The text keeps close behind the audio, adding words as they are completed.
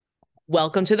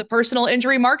Welcome to the Personal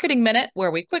Injury Marketing Minute,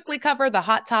 where we quickly cover the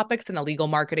hot topics in the legal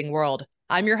marketing world.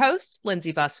 I'm your host,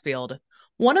 Lindsay Busfield.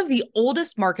 One of the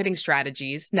oldest marketing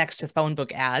strategies, next to phone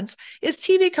book ads, is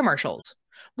TV commercials.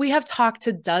 We have talked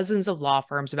to dozens of law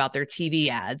firms about their TV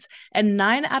ads, and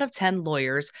 9 out of 10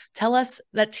 lawyers tell us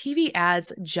that TV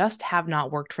ads just have not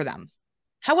worked for them.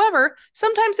 However,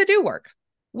 sometimes they do work.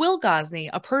 Will Gosney,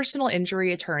 a personal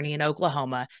injury attorney in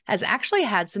Oklahoma, has actually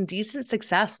had some decent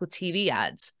success with TV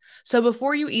ads. So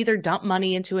before you either dump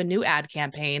money into a new ad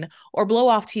campaign or blow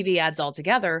off TV ads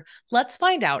altogether, let's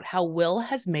find out how Will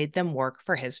has made them work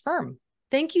for his firm.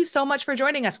 Thank you so much for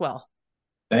joining us, Will.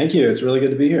 Thank you. It's really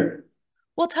good to be here.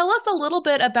 Well, tell us a little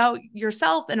bit about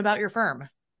yourself and about your firm.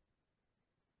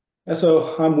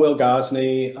 So I'm Will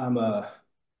Gosney. I'm a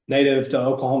native to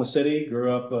Oklahoma City,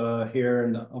 grew up here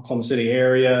in the Oklahoma City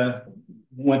area,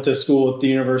 went to school at the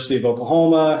University of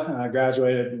Oklahoma. I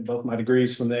graduated with both my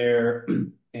degrees from there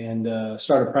and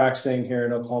started practicing here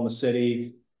in Oklahoma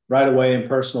City right away in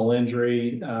personal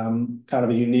injury. Kind of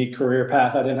a unique career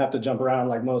path. I didn't have to jump around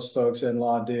like most folks in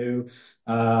law do.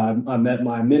 I met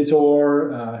my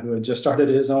mentor who had just started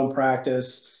his own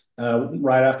practice.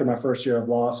 Right after my first year of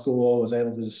law school, was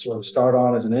able to just sort of start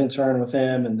on as an intern with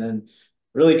him and then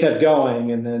really kept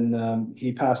going. And then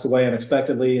he passed away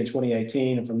unexpectedly in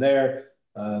 2018. And from there,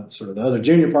 sort of the other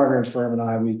junior partner in the firm and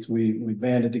I, we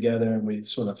banded together and we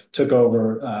sort of took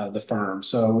over the firm.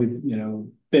 So we've,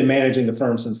 been managing the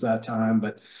firm since that time.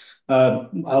 But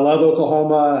I love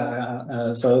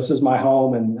Oklahoma. So this is my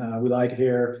home and we like it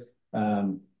here.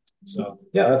 So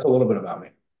yeah, that's a little bit about me.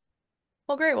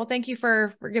 Well, great. Well, thank you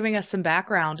for giving us some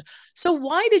background. So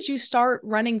why did you start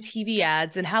running TV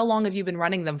ads and how long have you been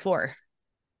running them for?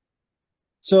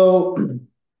 So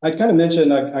I kind of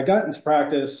mentioned I got into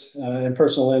practice in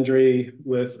personal injury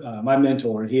with my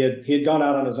mentor. He had gone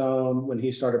out on his own when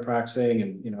he started practicing,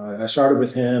 and I started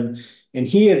with him, and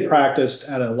he had practiced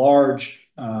at a large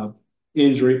personal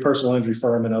injury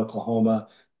firm in Oklahoma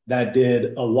that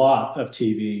did a lot of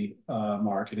TV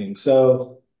marketing.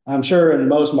 So I'm sure in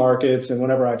most markets, and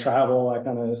whenever I travel, I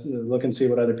kind of look and see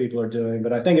what other people are doing.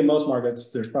 But I think in most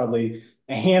markets, there's probably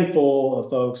a handful of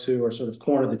folks who are sort of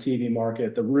corner the TV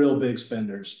market, the real big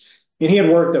spenders. And he had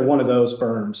worked at one of those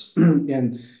firms.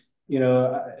 And,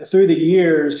 through the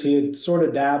years, he had sort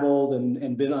of dabbled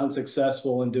and been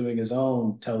unsuccessful in doing his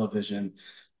own television.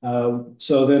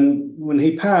 So then when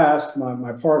he passed,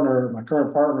 my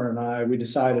current partner and I, we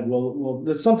decided, well,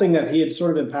 that's something that he had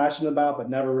sort of been passionate about, but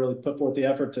never really put forth the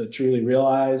effort to truly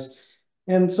realize.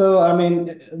 And so, I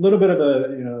mean, a little bit of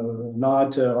a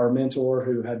nod to our mentor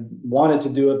who had wanted to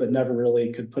do it but never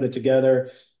really could put it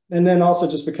together. And then also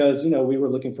just because we were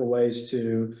looking for ways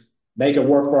to make it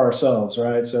work for ourselves,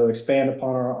 right? So expand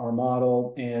upon our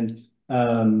model and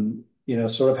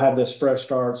sort of have this fresh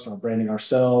start branding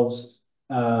ourselves.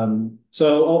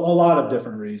 So a lot of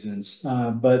different reasons.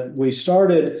 But we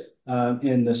started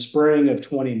in the spring of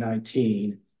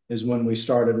 2019 is when we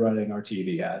started running our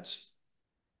TV ads.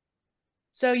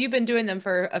 So you've been doing them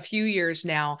for a few years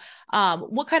now.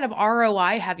 What kind of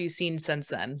ROI have you seen since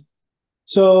then?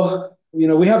 So,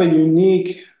 we have a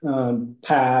unique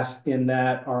path in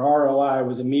that our ROI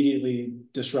was immediately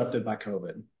disrupted by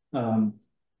COVID.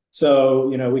 So,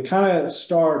 we kind of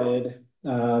started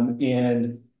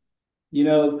and,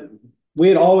 we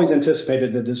had always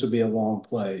anticipated that this would be a long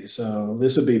play. So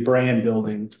this would be brand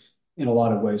building in a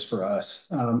lot of ways for us.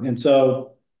 And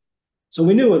so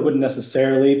we knew it wouldn't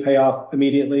necessarily pay off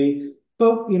immediately,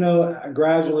 but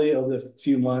gradually over the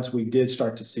few months, we did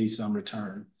start to see some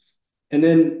return. And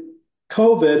then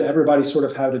COVID, everybody sort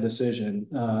of had a decision.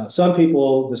 Some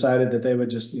people decided that they would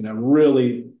just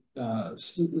really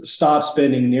stop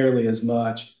spending nearly as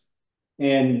much.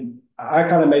 And I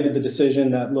kind of made the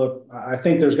decision that, look, I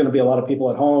think there's going to be a lot of people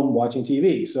at home watching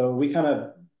TV. So we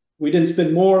didn't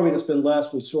spend more, we didn't spend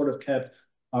less. We sort of kept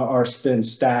our spend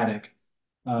static.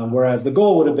 Whereas the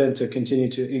goal would have been to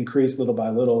continue to increase little by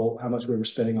little how much we were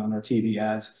spending on our TV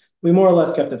ads. We more or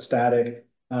less kept it static.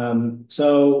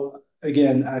 So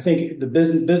again, I think the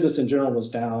business in general was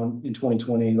down in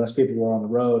 2020. Less people were on the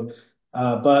road.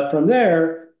 But from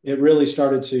there, it really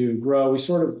started to grow.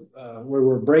 We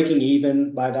were breaking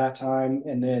even by that time.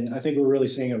 And then I think we're really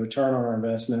seeing a return on our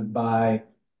investment by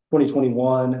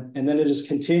 2021. And then it just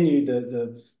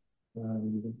continued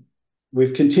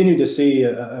we've continued to see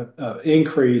a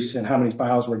increase in how many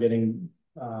files we're getting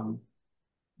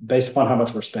based upon how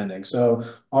much we're spending. So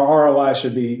our ROI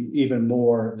should be even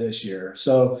more this year.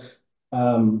 So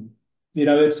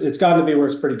it's gotten to be where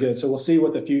it's pretty good. So we'll see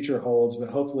what the future holds, but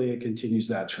hopefully it continues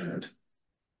that trend.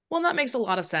 Well, that makes a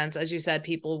lot of sense. As you said,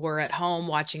 people were at home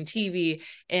watching TV.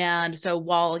 And so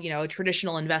while, a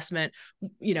traditional investment,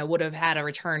 would have had a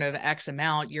return of X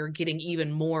amount, you're getting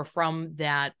even more from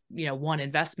that, one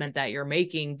investment that you're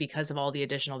making because of all the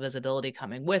additional visibility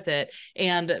coming with it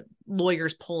and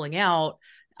lawyers pulling out,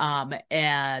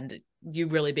 and you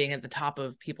really being at the top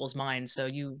of people's minds. So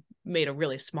you made a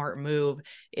really smart move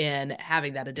in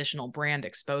having that additional brand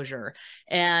exposure.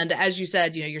 And as you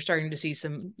said, you're starting to see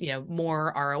some,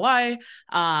 more ROI,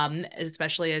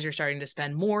 especially as you're starting to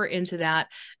spend more into that.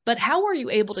 But how are you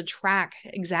able to track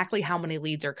exactly how many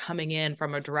leads are coming in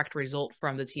from a direct result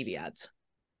from the TV ads?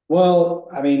 Well,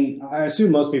 I mean, I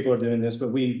assume most people are doing this, but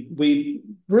we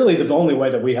really the only way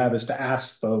that we have is to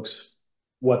ask folks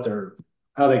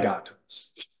how they got to us.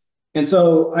 And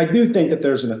so I do think that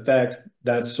there's an effect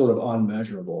that's sort of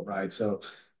unmeasurable, right? So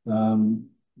um,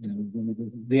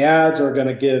 the ads are going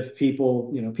to give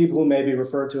people, people who may be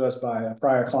referred to us by a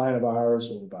prior client of ours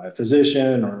or by a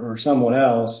physician or someone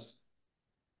else,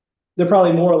 they're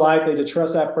probably more likely to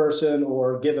trust that person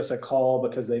or give us a call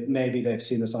because they've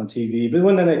seen us on TV. But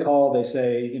when they call, they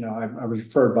say, I was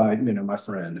referred by, my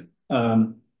friend.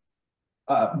 But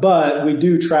we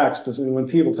do track specifically when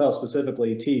people tell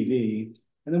specifically TV,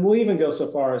 and then we'll even go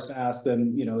so far as to ask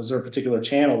them, is there a particular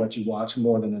channel that you watch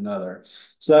more than another?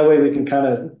 So that way we can kind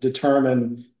of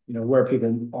determine, where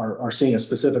people are seeing us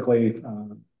specifically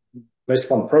based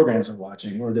upon the programs they're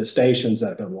watching or the stations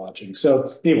that they're watching.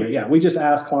 So anyway, yeah, we just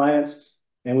ask clients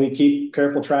and we keep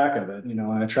careful track of it.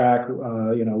 I track,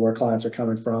 where clients are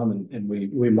coming from and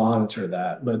we monitor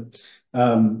that. But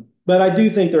I do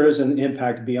think there is an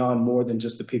impact beyond more than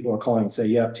just the people are calling and say,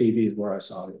 yep, TV is where I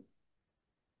saw you.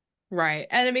 Right.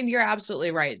 And I mean, you're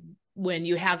absolutely right. When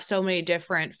you have so many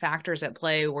different factors at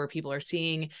play where people are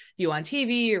seeing you on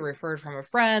TV or referred from a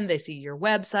friend, they see your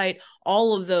website,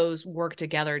 all of those work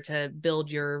together to build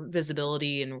your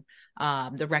visibility and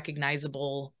the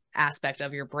recognizable aspect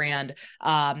of your brand,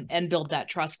 and build that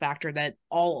trust factor that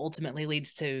all ultimately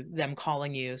leads to them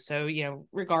calling you. So,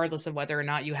 regardless of whether or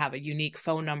not you have a unique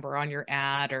phone number on your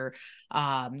ad or,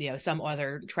 some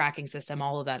other tracking system,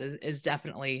 all of that is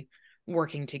definitely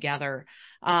working together.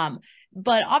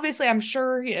 But obviously, I'm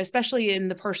sure, especially in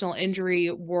the personal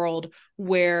injury world,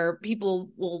 where people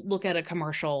will look at a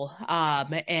commercial,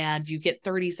 and you get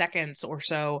 30 seconds or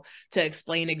so to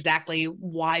explain exactly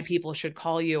why people should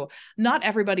call you. Not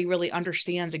everybody really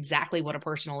understands exactly what a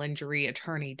personal injury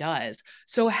attorney does.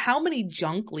 So how many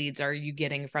junk leads are you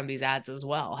getting from these ads as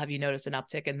well? Have you noticed an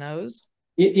uptick in those?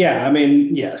 Yeah, I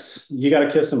mean, yes, you got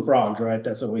to kiss some frogs, right?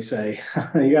 That's what we say.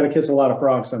 You got to kiss a lot of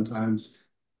frogs sometimes.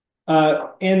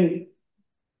 And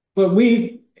but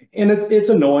it's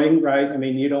annoying, right? I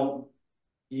mean,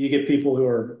 you get people who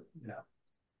are,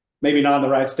 maybe not in the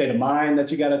right state of mind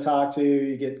that you got to talk to.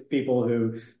 You get people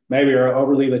who maybe are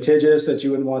overly litigious that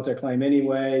you wouldn't want their claim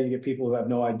anyway. You get people who have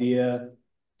no idea.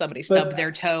 Somebody stubbed But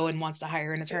their toe and wants to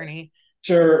hire an attorney.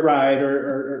 sure, right,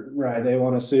 or right, they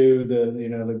want to sue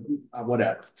the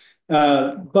whatever.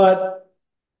 But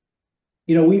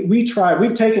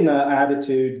we've taken the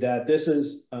attitude that this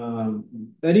is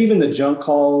that even the junk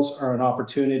calls are an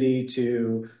opportunity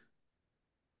to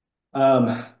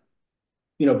um,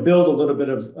 build a little bit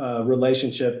of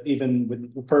relationship even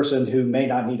with the person who may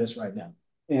not need us right now.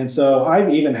 And so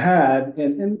I've even had,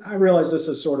 and I realize this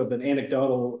is sort of an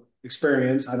anecdotal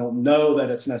experience. I don't know that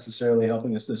it's necessarily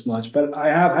helping us this much, but I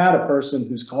have had a person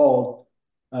who's called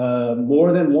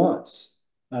more than once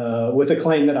with a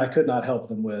claim that I could not help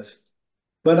them with.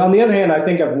 But on the other hand, I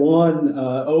think I've won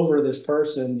over this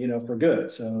person, for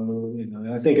good. So,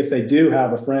 I think if they do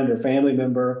have a friend or family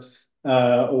member,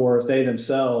 or if they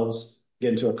themselves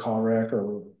get into a car wreck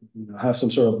or have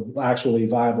some sort of actually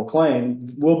viable claim,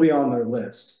 we'll be on their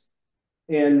list.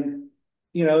 And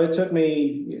it took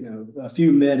me a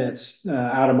few minutes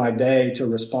out of my day to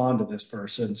respond to this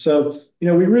person. So we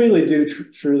really do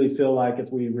truly feel like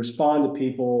if we respond to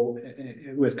people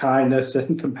with kindness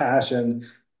and compassion,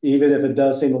 even if it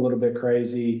does seem a little bit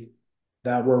crazy,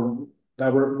 that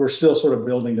we're still sort of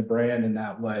building the brand in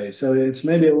that way. So it's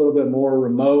maybe a little bit more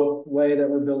remote way that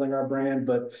we're building our brand,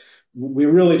 but we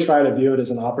really try to view it as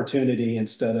an opportunity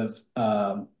instead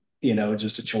of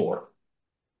just a chore.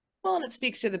 Well, and it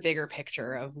speaks to the bigger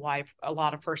picture of why a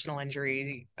lot of personal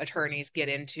injury attorneys get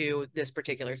into this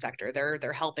particular sector.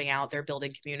 They're helping out, they're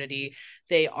building community,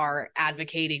 they are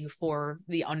advocating for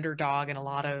the underdog in a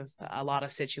lot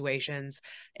of situations,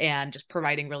 and just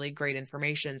providing really great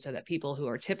information so that people who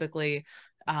are typically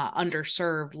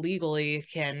underserved legally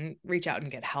can reach out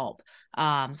and get help.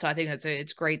 So I think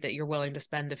it's great that you're willing to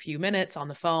spend the few minutes on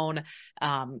the phone,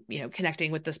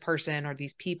 connecting with this person or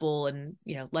these people and,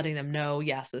 letting them know,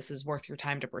 yes, this is worth your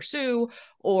time to pursue,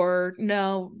 or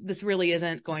no, this really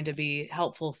isn't going to be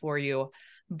helpful for you.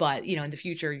 But, in the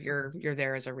future, you're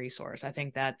there as a resource. I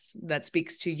think that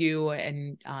speaks to you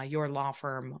and your law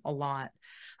firm a lot.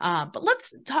 But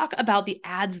let's talk about the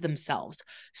ads themselves.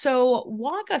 So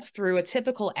walk us through a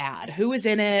typical ad. Who is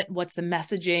in it? What's the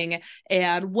messaging?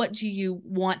 And what do you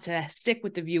want to stick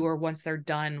with the viewer once they're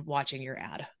done watching your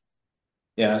ad?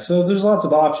 Yeah, so there's lots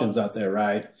of options out there,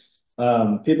 right?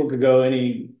 People could go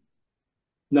any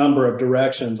number of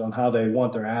directions on how they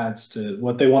want their ads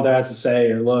what they want their ads to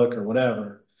say or look or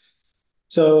whatever.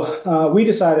 So we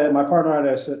decided, my partner and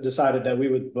I decided that we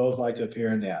would both like to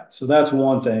appear in the ad. So that's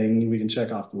one thing we can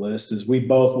check off the list is we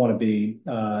both want to be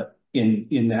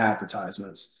in the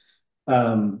advertisements.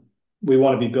 We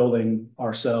want to be building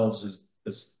ourselves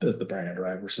as the brand,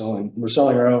 right? We're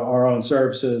selling our own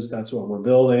services. That's what we're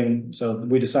building. So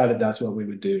we decided that's what we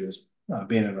would do is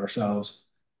being it ourselves.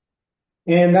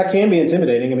 And that can be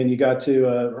intimidating. I mean, you got to,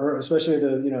 or especially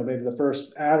maybe the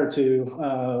first ad or two,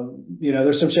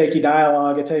 there's some shaky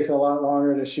dialogue. It takes a lot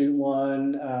longer to shoot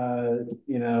one.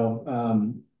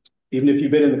 Even if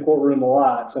you've been in the courtroom a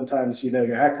lot, sometimes,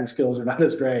 your acting skills are not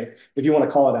as great. If you want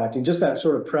to call it acting, just that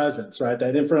sort of presence, right?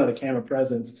 That in front of the camera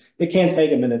presence, it can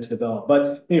take a minute to develop.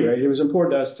 But anyway, it was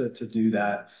important to us to do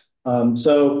that.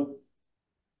 So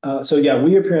yeah,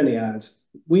 we appear in the ads.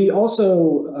 We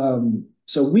also,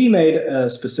 so we made a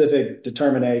specific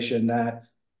determination that,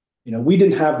 we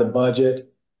didn't have the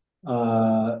budget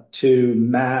to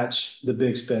match the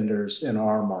big spenders in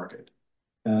our market.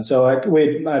 So I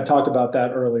talked about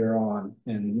that earlier on,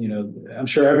 and I'm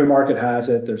sure every market has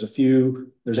it. There's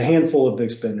a handful of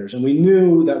big spenders, and we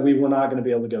knew that we were not going to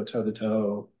be able to go toe to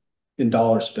toe in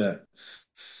dollar spent.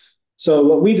 So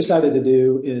what we decided to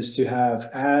do is to have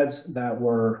ads that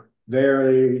were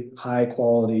very high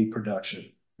quality production.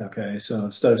 Okay, so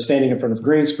instead of standing in front of a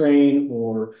green screen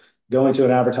or going to an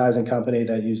advertising company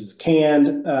that uses a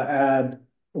canned ad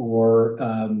or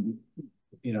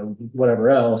whatever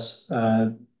else,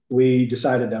 we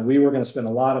decided that we were going to spend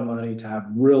a lot of money to have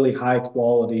really high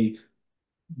quality,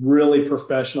 really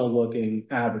professional looking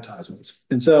advertisements.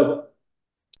 And so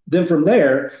then from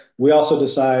there, we also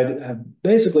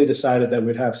basically decided that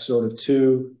we'd have sort of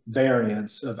two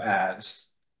variants of ads.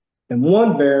 And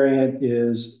one variant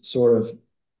is sort of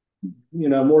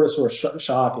more sort of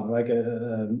shocking, like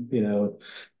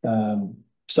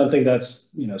something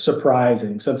that's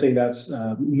surprising, something that's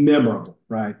memorable,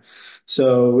 right?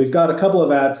 So we've got a couple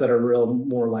of ads that are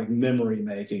more like memory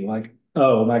making, like,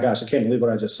 oh my gosh, I can't believe what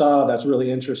I just saw. That's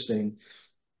really interesting.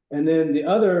 And then the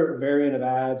other variant of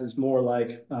ads is more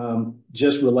like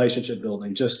just relationship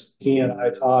building, just he and I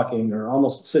talking, or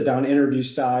almost sit down interview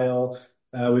style.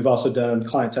 We've also done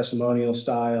client testimonial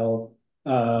style.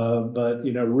 But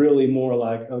really more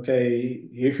like, okay,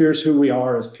 here's who we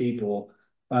are as people.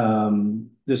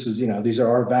 This is, these are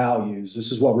our values.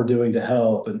 This is what we're doing to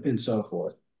help, and so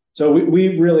forth. So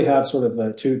we really have sort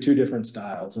of two different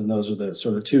styles, and those are the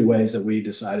sort of two ways that we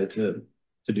decided to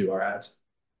do our ads.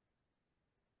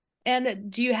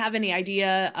 And do you have any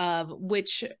idea of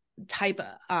which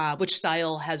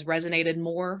style has resonated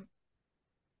more?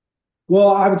 Well,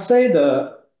 I would say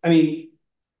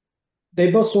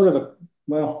they both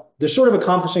they're sort of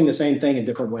accomplishing the same thing in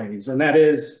different ways. And that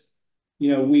is,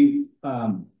 we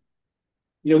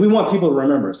want people to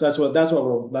remember us. That's what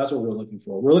we're looking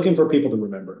for. We're looking for people to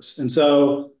remember us. And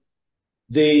so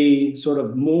the sort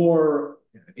of more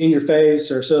in your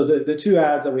face, or so the two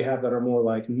ads that we have that are more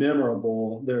like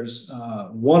memorable, there's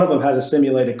one of them has a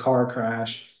simulated car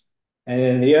crash.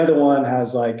 And the other one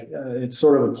has it's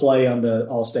sort of a play on the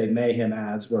Allstate Mayhem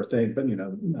ads where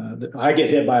I get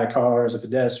hit by a car as a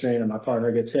pedestrian and my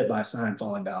partner gets hit by a sign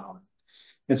falling down on him.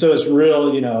 And so it's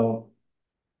real,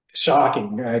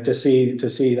 shocking, right, to see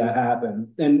that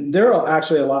happen. And they're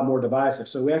actually a lot more divisive.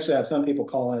 So we actually have some people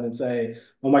call in and say,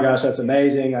 oh my gosh, that's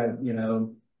amazing.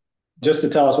 Just to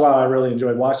tell us, wow, I really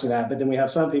enjoyed watching that. But then we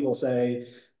have some people say,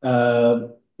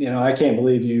 I can't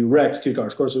believe you wrecked two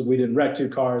cars. Of course, we didn't wreck two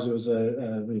cars. It was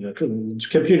a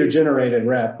computer generated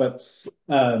wreck. But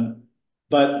so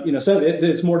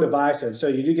it's more divisive. So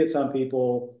you do get some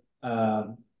people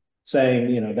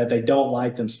saying, that they don't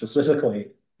like them specifically.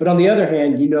 But on the other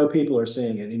hand, people are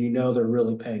seeing it and they're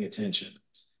really paying attention.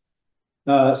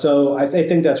 So I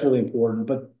think that's really important.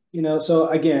 But, so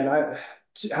again,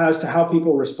 as to how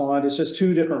people respond, it's just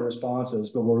two different responses,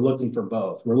 but we're looking for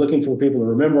both. We're looking for people to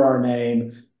remember our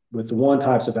name, with the one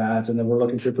types of ads, and then we're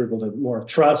looking for people to more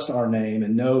trust our name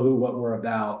and know what we're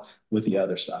about with the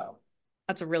other style.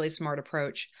 That's a really smart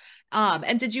approach.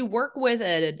 And did you work with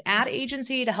an ad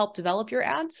agency to help develop your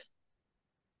ads?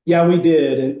 Yeah, we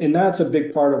did, and that's a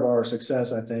big part of our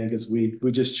success. I think is we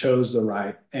just chose the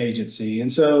right agency,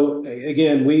 and so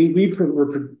again,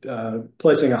 we're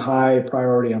placing a high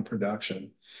priority on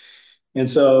production. And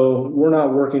so we're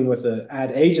not working with an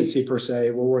ad agency per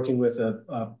se. We're working with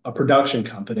a production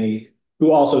company who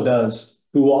will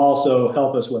also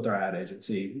help us with our ad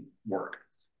agency work.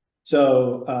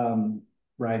 So,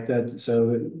 right,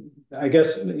 so I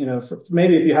guess,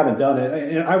 maybe if you haven't done it,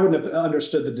 and I wouldn't have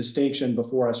understood the distinction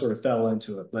before I sort of fell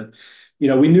into it, but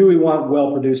we knew we want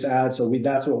well-produced ads, so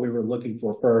that's what we were looking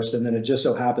for first. And then it just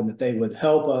so happened that they would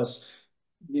help us.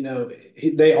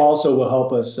 They also will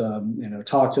help us,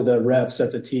 talk to the reps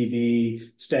at the TV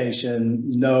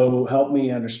station, help me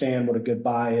understand what a good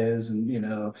buy is,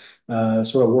 and,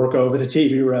 sort of work over the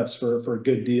TV reps for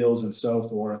good deals and so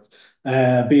forth.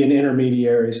 Be an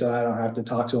intermediary so I don't have to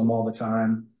talk to them all the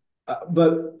time.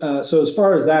 So as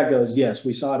far as that goes, yes,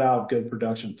 we sought out good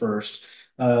production first.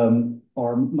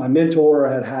 My mentor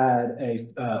had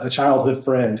a childhood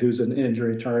friend who's an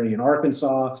injury attorney in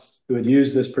Arkansas who had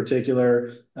used this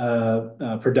particular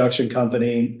production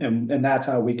company, and that's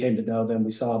how we came to know them.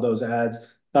 We saw those ads,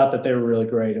 thought that they were really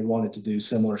great, and wanted to do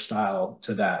similar style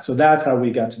to that. So that's how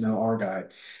we got to know our guy.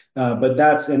 But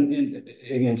that's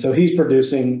again, so he's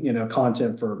producing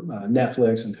content for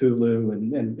Netflix and Hulu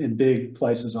and big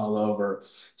places all over.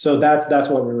 So that's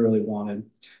what we really wanted.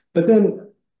 But then,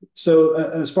 so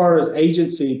as far as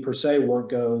agency per se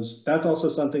work goes, that's also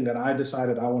something that I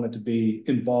decided I wanted to be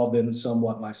involved in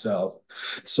somewhat myself.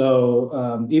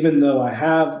 So even though I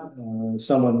have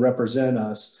someone represent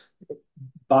us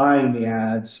buying the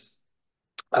ads,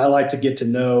 I like to get to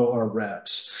know our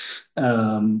reps.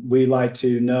 I like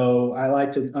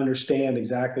to understand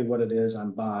exactly what it is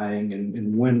I'm buying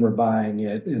and when we're buying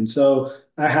it. And so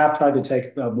I have tried to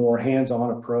take a more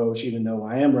hands-on approach, even though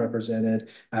I am represented,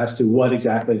 as to what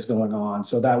exactly is going on.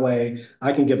 So that way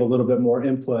I can give a little bit more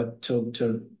input to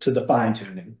the fine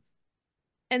tuning.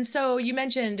 And so you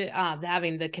mentioned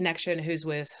having the connection who's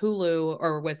with Hulu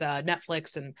or with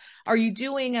Netflix. And are you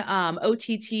doing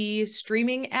OTT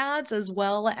streaming ads as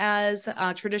well as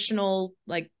traditional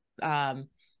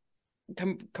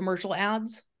commercial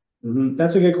ads?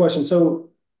 That's a good question.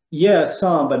 So yes,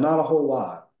 some, but not a whole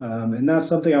lot. And that's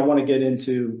something I want to get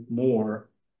into more.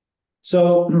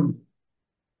 So,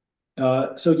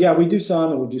 so yeah, we do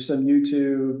some, and we do some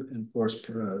YouTube and of course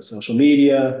social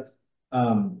media.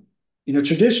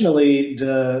 Traditionally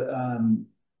the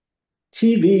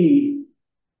TV,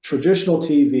 traditional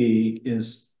TV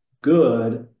is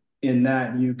good in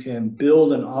that you can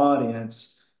build an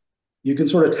audience. You can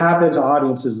sort of tap into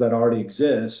audiences that already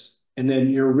exist, and then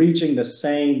you're reaching the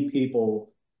same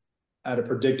people at a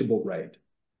predictable rate.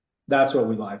 That's what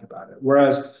we like about it.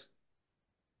 Whereas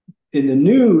in the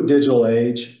new digital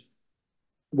age,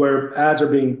 where ads are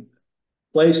being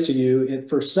placed to you,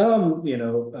 for some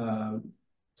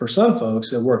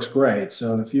folks, it works great.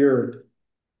 So if you're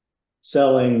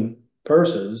selling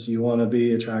purses, you want to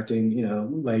be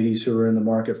attracting, ladies who are in the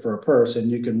market for a purse, and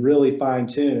you can really fine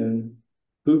tune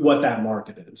what that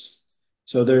market is.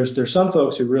 So there's some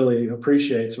folks who really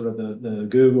appreciate sort of the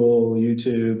Google,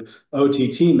 YouTube,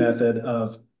 OTT method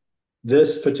of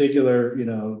this particular,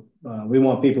 we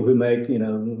want people who make,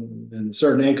 in a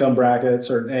certain income bracket,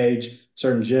 certain age,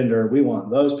 certain gender. We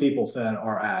want those people fed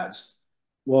our ads.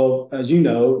 Well, as you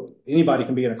know, anybody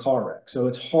can be in a car wreck. So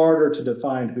it's harder to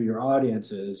define who your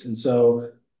audience is. And so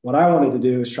what I wanted to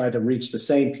do is try to reach the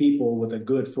same people with a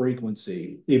good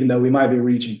frequency. Even though we might be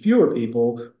reaching fewer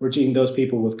people, we're reaching those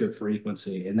people with good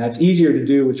frequency. And that's easier to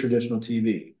do with traditional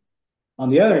TV. On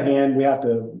the other hand,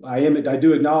 I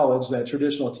do acknowledge that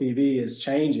traditional TV is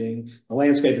changing. The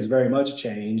landscape has very much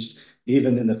changed,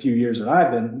 even in the few years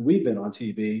that we've been on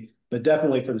TV, but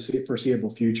definitely for the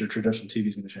foreseeable future, traditional TV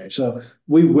is going to change. So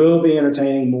we will be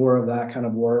entertaining more of that kind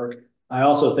of work. I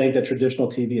also think that traditional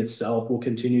TV itself will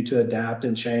continue to adapt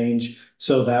and change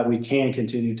so that we can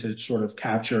continue to sort of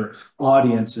capture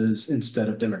audiences instead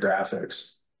of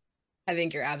demographics. I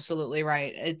think you're absolutely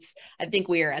right. I think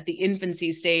we are at the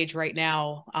infancy stage right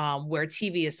now, where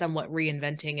TV is somewhat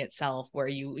reinventing itself, where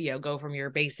you go from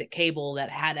your basic cable that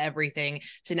had everything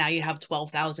to now you have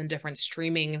 12,000 different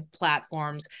streaming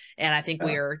platforms. And I think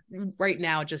we are right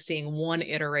now just seeing one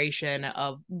iteration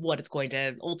of what it's going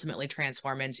to ultimately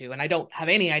transform into. And I don't have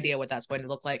any idea what that's going to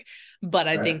look like, but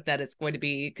I think that it's going to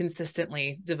be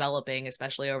consistently developing,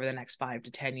 especially over the next 5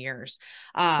 to 10 years.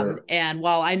 And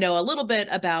while I know a little bit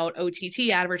about OTT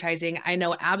OTT advertising. I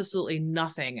know absolutely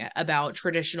nothing about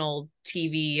traditional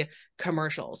TV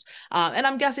commercials. And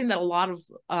I'm guessing that a lot of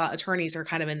attorneys are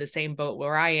kind of in the same boat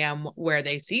where I am, where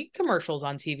they see commercials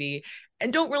on TV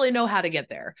and don't really know how to get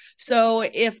there. So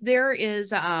if there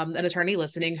is an attorney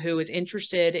listening who is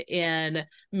interested in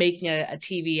making a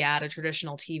TV ad, a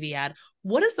traditional TV ad,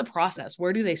 what is the process?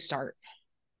 Where do they start?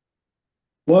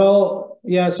 Well,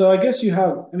 yeah, so I guess you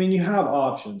have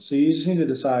options. So you just need to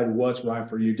decide what's right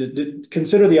for you.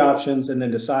 Consider the options and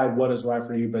then decide what is right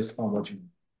for you based upon what you need,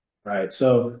 right?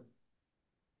 So,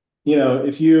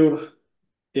 if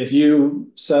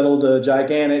you settled a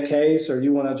gigantic case or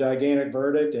you want a gigantic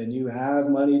verdict and you have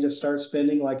money to start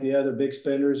spending like the other big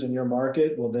spenders in your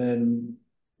market, well then,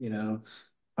 you know,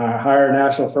 hire a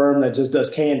national firm that just does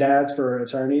canned ads for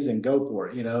attorneys and go for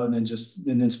it, and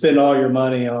then spend all your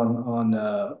money on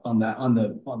the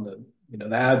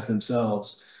ads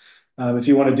themselves. If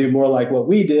you want to do more like what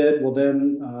we did, well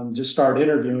then just start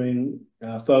interviewing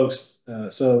folks.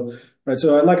 So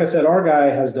like I said, our guy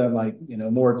has done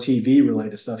more TV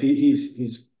related stuff.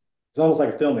 He's almost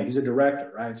like a filmmaker. He's a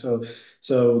director, right? So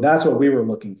that's what we were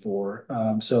looking for.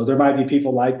 So there might be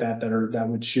people like that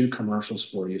would shoot commercials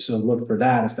for you. So look for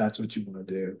that if that's what you want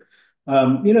to do.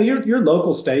 Your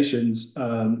local stations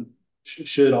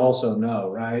should also know,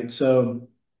 right? So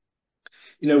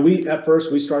we at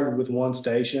first we started with one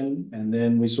station, and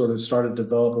then we sort of started to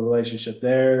develop a relationship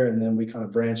there, and then we kind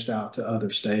of branched out to other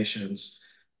stations.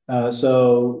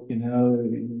 So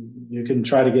you can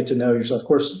try to get to know yourself. Of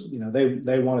course,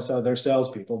 they want to sell their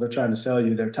salespeople. They're trying to sell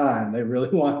you their time. They really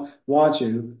want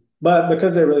you, but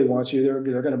because they really want you,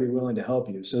 they're going to be willing to help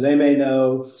you. So they may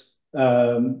know.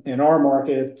 In our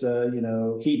market,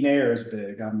 heat and air is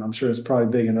big. I'm sure it's probably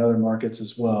big in other markets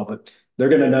as well, but they're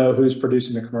going to know who's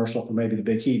producing the commercial for maybe the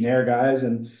big heat and air guys,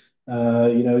 and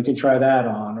you can try that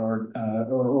on, or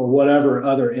whatever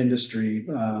other industry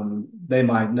they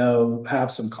might know,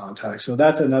 have some contacts. So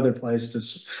that's another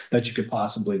place that you could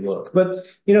possibly look. But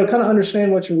kind of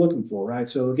understand what you're looking for, right?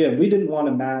 So again, we didn't want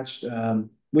to match.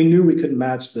 We knew we couldn't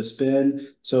match the spend,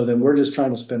 so then we're just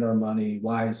trying to spend our money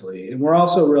wisely. And we're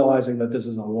also realizing that this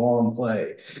is a long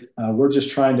play. We're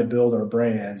just trying to build our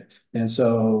brand, and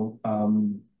so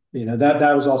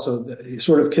that was also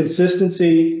sort of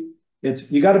consistency.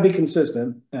 You got to be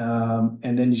consistent,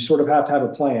 and then you sort of have to have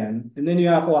a plan, and then you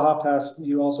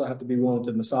also have to be willing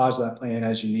to massage that plan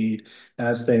as you need,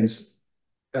 as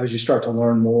you start to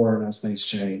learn more and as things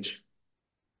change.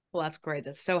 Well, that's great.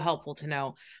 That's so helpful to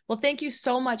know. Well, thank you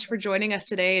so much for joining us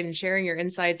today and sharing your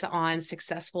insights on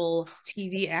successful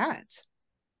TV ads.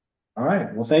 All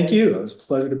right. Well, thank you. It was a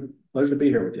pleasure to be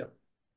here with you.